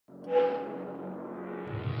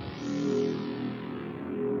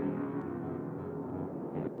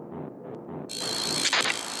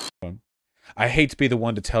I hate to be the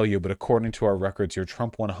one to tell you, but according to our records, your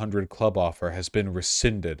Trump 100 Club offer has been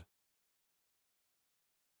rescinded.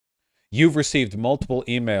 You've received multiple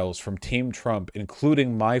emails from Team Trump,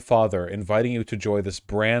 including my father, inviting you to join this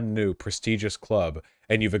brand new prestigious club,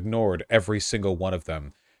 and you've ignored every single one of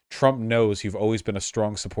them. Trump knows you've always been a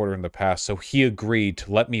strong supporter in the past, so he agreed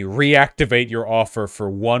to let me reactivate your offer for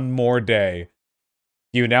one more day.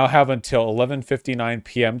 You now have until 11:59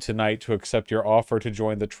 p.m. tonight to accept your offer to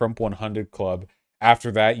join the Trump 100 Club.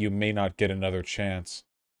 After that, you may not get another chance.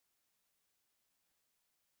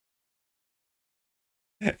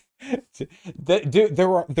 Dude,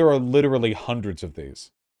 there are literally hundreds of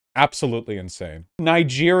these. Absolutely insane.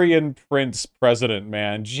 Nigerian prince president,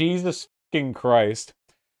 man. Jesus fucking Christ.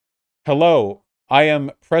 Hello, I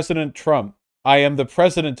am President Trump. I am the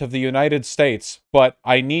president of the United States, but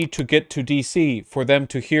I need to get to DC for them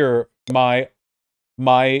to hear my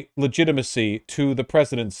legitimacy to the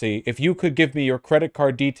presidency. If you could give me your credit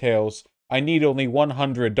card details, I need only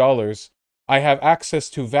 $100. I have access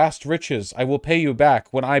to vast riches. I will pay you back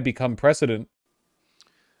when I become president.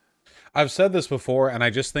 I've said this before, and I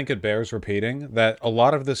just think it bears repeating, that a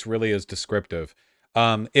lot of this really is descriptive.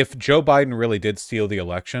 If Joe Biden really did steal the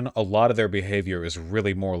election, a lot of their behavior is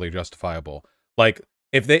really morally justifiable. Like,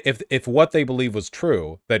 if what they believe was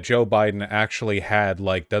true, that Joe Biden actually had,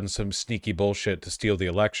 like, done some sneaky bullshit to steal the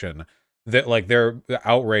election, that, like, their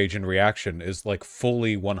outrage and reaction is, like,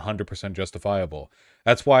 fully 100% justifiable.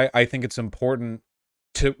 That's why I think it's important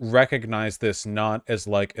to recognize this not as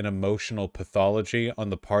like an emotional pathology on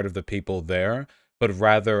the part of the people there, but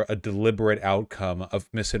rather a deliberate outcome of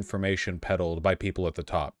misinformation peddled by people at the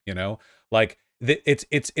top, you know? Like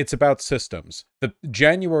it's about systems. The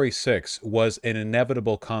January 6th was an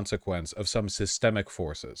inevitable consequence of some systemic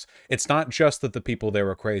forces. It's not just that the people there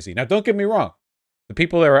were crazy. Now, don't get me wrong. The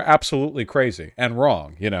people there are absolutely crazy and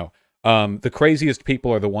wrong, you know. The craziest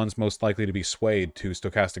people are the ones most likely to be swayed to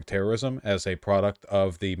stochastic terrorism as a product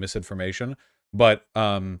of the misinformation. But,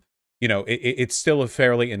 you know, it's still a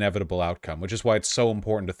fairly inevitable outcome, which is why it's so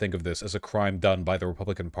important to think of this as a crime done by the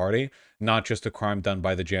Republican Party, not just a crime done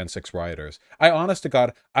by the Jan 6 rioters. Honest to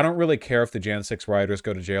God, I don't really care if the Jan 6 rioters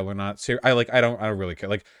go to jail or not. I don't really care.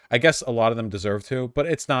 Like, I guess a lot of them deserve to, but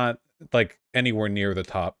it's not, like, anywhere near the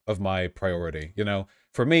top of my priority, you know?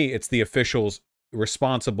 For me, it's the officials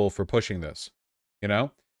responsible for pushing this, you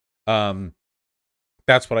know?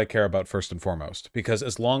 That's what I care about first and foremost, because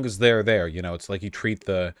as long as they're there, you know, it's like you treat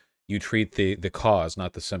the cause,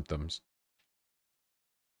 not the symptoms.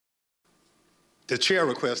 The chair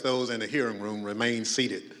requests those in the hearing room remain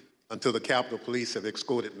seated until the Capitol Police have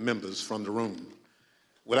escorted members from the room.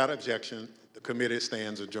 Without objection, the committee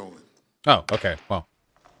stands adjourned. Oh, okay. Well,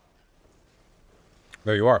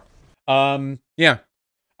 there you are. Yeah.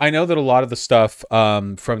 I know that a lot of the stuff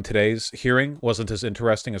from today's hearing wasn't as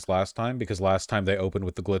interesting as last time, because last time they opened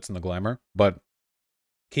with the glitz and the glamour, but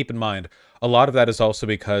keep in mind, a lot of that is also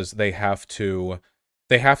because they have to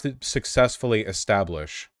successfully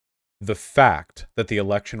establish the fact that the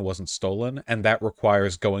election wasn't stolen, and that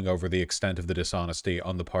requires going over the extent of the dishonesty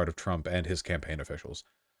on the part of Trump and his campaign officials.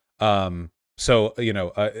 So, you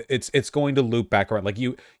know, it's going to loop back around. Like,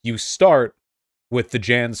 you start with the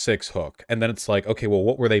Jan 6 hook, and then it's like, okay, well,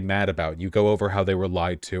 what were they mad about? You go over how they were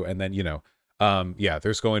lied to, and then, you know, yeah,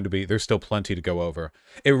 there's still plenty to go over.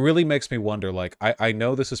 It really makes me wonder, like, I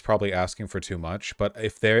know this is probably asking for too much, but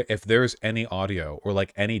if there's any audio or,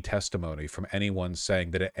 like, any testimony from anyone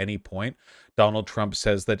saying that at any point Donald Trump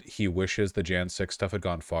says that he wishes the Jan 6 stuff had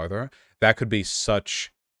gone farther, that could be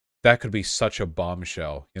such a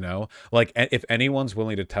bombshell, you know? Like, if anyone's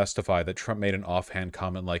willing to testify that Trump made an offhand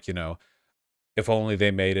comment like, you know, if only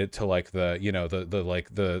they made it to, like, the, you know,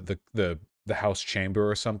 the House chamber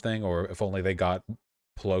or something, or if only they got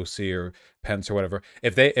Pelosi or Pence or whatever.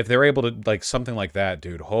 If they're able to, like, something like that,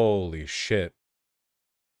 dude, holy shit.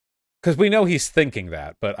 Because we know he's thinking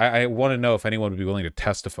that, but I want to know if anyone would be willing to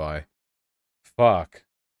testify. Fuck.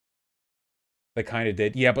 They kind of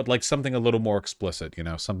did. Yeah, but, like, something a little more explicit, you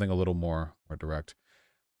know, something a little more direct.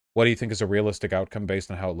 What do you think is a realistic outcome based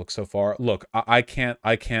on how it looks so far? Look, I can't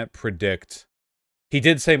predict. He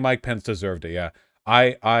did say Mike Pence deserved it. Yeah,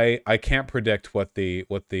 I can't predict what the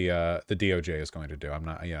DOJ is going to do. I'm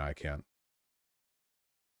not. You know, I can't.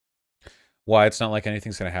 Why? It's not like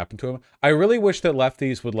anything's going to happen to him. I really wish that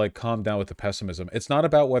lefties would, like, calm down with the pessimism. It's not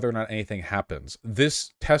about whether or not anything happens.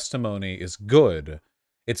 This testimony is good.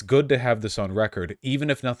 It's good to have this on record, even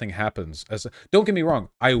if nothing happens. Don't get me wrong.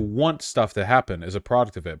 I want stuff to happen as a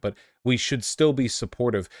product of it, but we should still be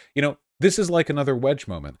supportive. You know, This is like another wedge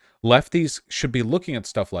moment. Lefties should be looking at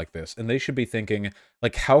stuff like this, and they should be thinking,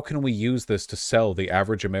 like, how can we use this to sell the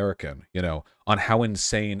average American, you know, on how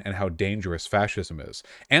insane and how dangerous fascism is.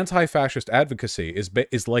 Anti-fascist advocacy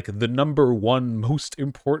is like the number one most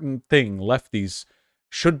important thing lefties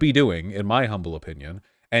should be doing, in my humble opinion.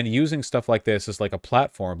 And using stuff like this as like a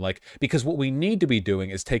platform, like, because what we need to be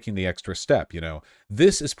doing is taking the extra step, you know.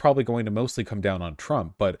 This is probably going to mostly come down on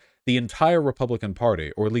Trump, but the entire Republican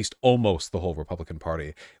Party, or at least almost the whole Republican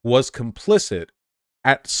Party, was complicit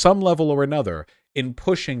at some level or another in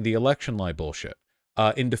pushing the election lie bullshit,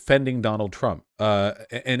 in defending Donald Trump.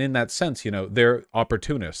 And in that sense, you know, they're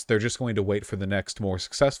opportunists. They're just going to wait for the next more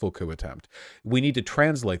successful coup attempt. We need to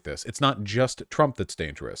translate this. It's not just Trump that's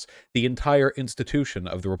dangerous. The entire institution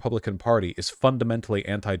of the Republican Party is fundamentally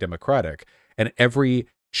anti-democratic, and every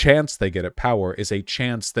chance they get at power is a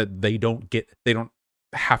chance that they don't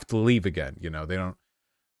have to leave again, you know. They don't.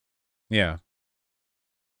 Yeah.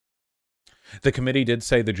 The committee did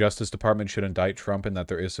say the Justice Department should indict Trump and that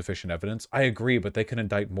there is sufficient evidence. I agree, but they can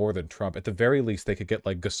indict more than Trump. At the very least, they could get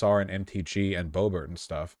like Gassar and MTG and Boebert and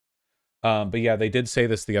stuff. But yeah, they did say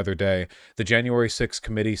this the other day. The January 6th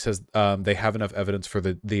committee says they have enough evidence for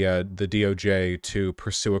the DOJ to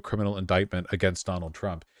pursue a criminal indictment against Donald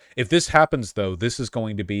Trump. If this happens, though, this is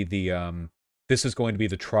going to be the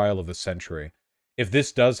trial of the century. If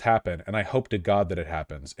this does happen, and I hope to God that it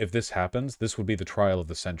happens, if this happens, this would be the trial of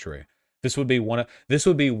the century. This would be one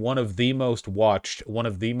of the most watched, one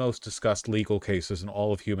of the most discussed legal cases in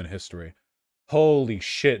all of human history. Holy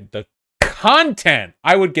shit, the content!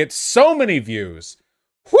 I would get so many views.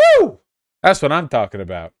 Whoo! That's what I'm talking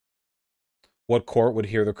about. What court would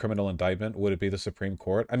hear the criminal indictment? Would it be the Supreme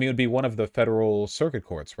Court? I mean, it would be one of the federal circuit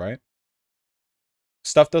courts, right?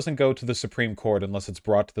 Stuff doesn't go to the Supreme Court unless it's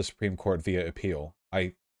brought to the Supreme Court via appeal.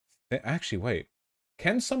 Actually, wait.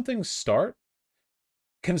 Can something start?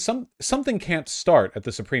 Something can't start at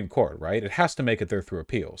the Supreme Court, right? It has to make it there through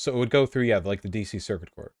appeal. So it would go through, yeah, like the DC Circuit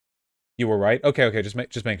Court. You were right? Okay, just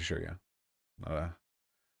making sure, yeah.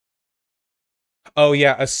 Oh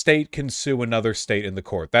yeah, a state can sue another state in the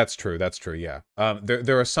court. That's true, yeah.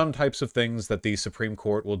 There are some types of things that the Supreme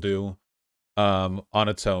Court will do on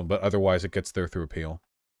its own, but otherwise it gets there through appeal.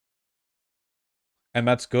 And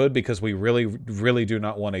that's good because we really, really do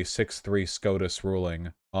not want a 6-3 SCOTUS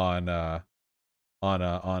ruling on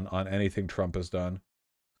anything Trump has done.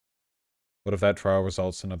 What if that trial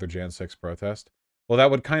results in another Jan 6 protest? Well,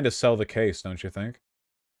 that would kind of sell the case, don't you think?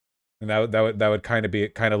 And that would kind of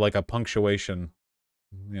be like a punctuation,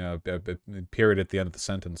 you know, a period at the end of the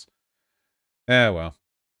sentence. Well.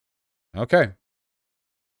 Okay.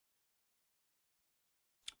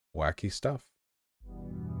 Wacky stuff.